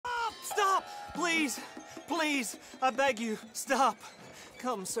Please, please, I beg you, stop.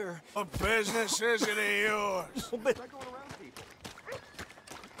 Come, sir. What business is it of yours? But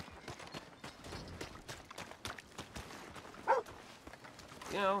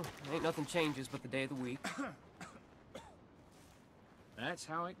You know, ain't nothing changes but the day of the week. That's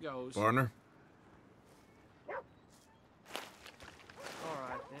how it goes. Partner, All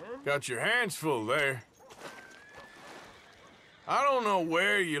right, then. got your hands full there. I don't know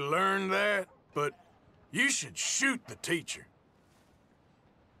where you learned that, but you should shoot the teacher.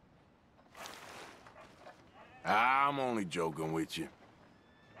 I'm only joking with you.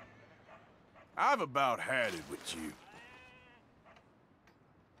 I've about had it with you.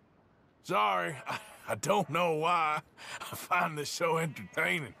 Sorry, I don't know why I find this so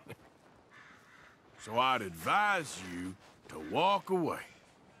entertaining. So I'd advise you to walk away.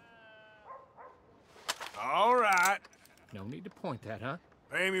 All right. No need to point that, huh?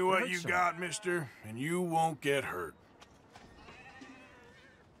 Pay me what Hurt you someone. got, mister, and you won't get hurt.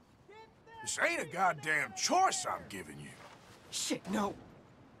 This ain't a goddamn choice I'm giving you. Shit, no.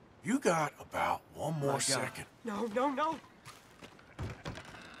 You got about one more second. No, no, no.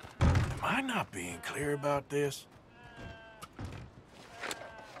 Am I not being clear about this?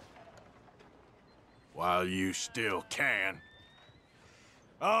 While you still can.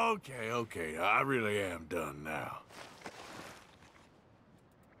 Okay, I really am done now.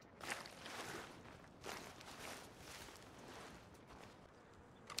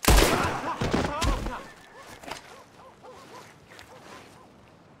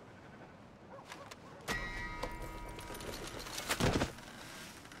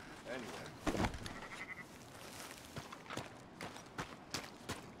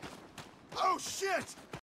 Oh, shit!